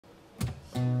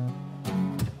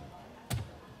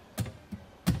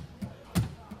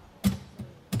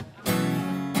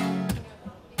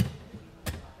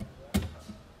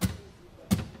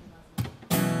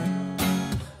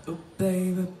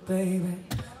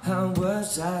how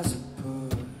was I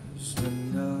supposed to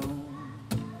know?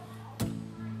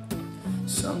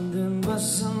 Something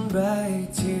wasn't right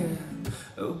here.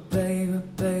 Oh baby,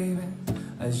 baby,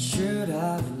 I should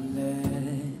have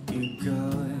let you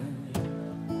go.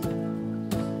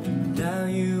 And now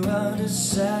you are the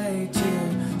side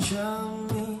here. Show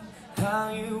me how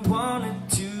you want it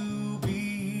to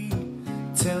be.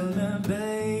 Tell me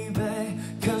baby,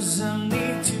 'cause I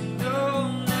need to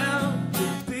know now.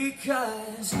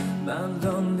 Because my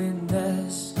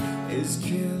loneliness is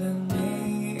killing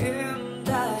me, and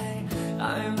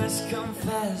I must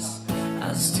confess,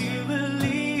 I still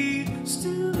believe,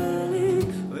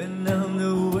 when I'm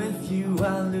not with you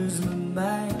I lose my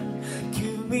mind.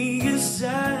 Give me a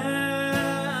sign,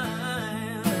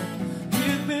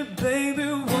 hit me baby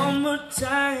one more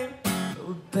time.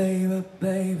 Oh baby,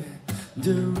 baby,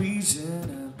 the reason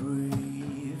I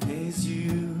breathe is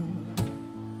you.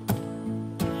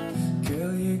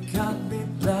 Girl, you got me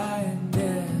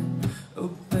blinded.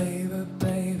 Oh baby,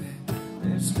 baby,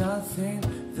 there's nothing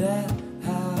that I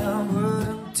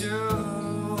wouldn't do.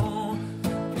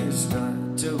 It's not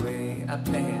the way I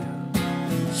plan.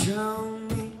 Show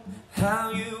me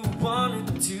how you want it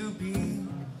to be.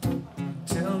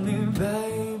 Tell me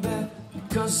baby,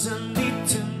 'cause I need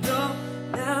to know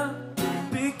now.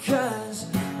 Because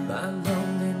my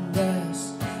loneliness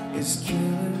is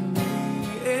killing me,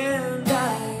 and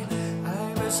I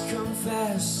must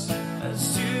confess, I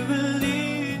still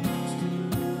believe,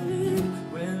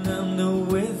 when I'm not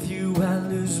with you I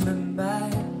lose my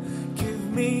mind. Give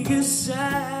me a sign,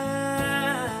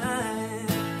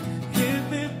 hit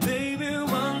me baby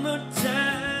one more time.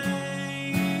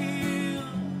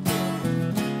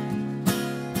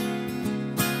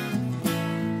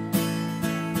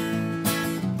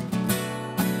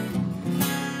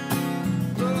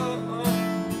 Oh.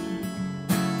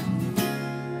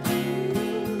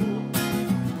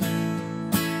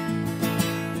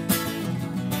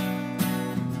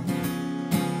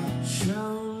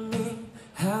 Show me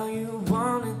how you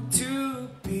want it to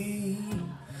be.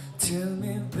 Tell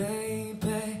me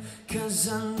baby, 'cause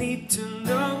I need to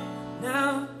know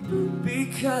now.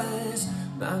 Because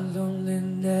my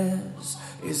loneliness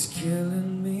is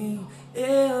killing me,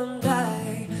 and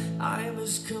I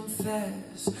must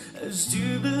confess, I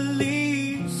still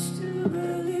believe,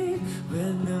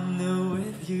 when I'm not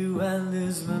with you I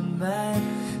lose my mind.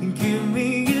 Give me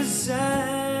a sign,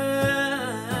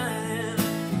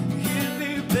 hit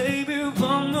me baby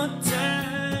one more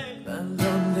time. My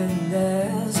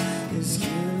loneliness is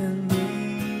killing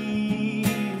me,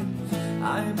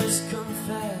 I must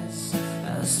confess,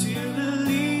 I still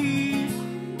believe,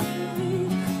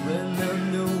 when I'm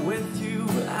not with you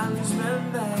I lose my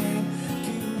mind.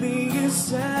 Give me a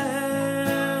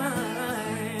sign,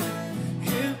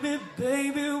 hit me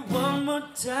baby one more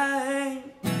time.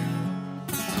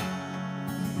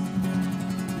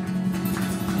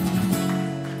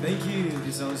 Thank you.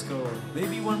 This song is called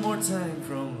Maybe One More Time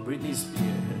from Britney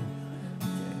Spears.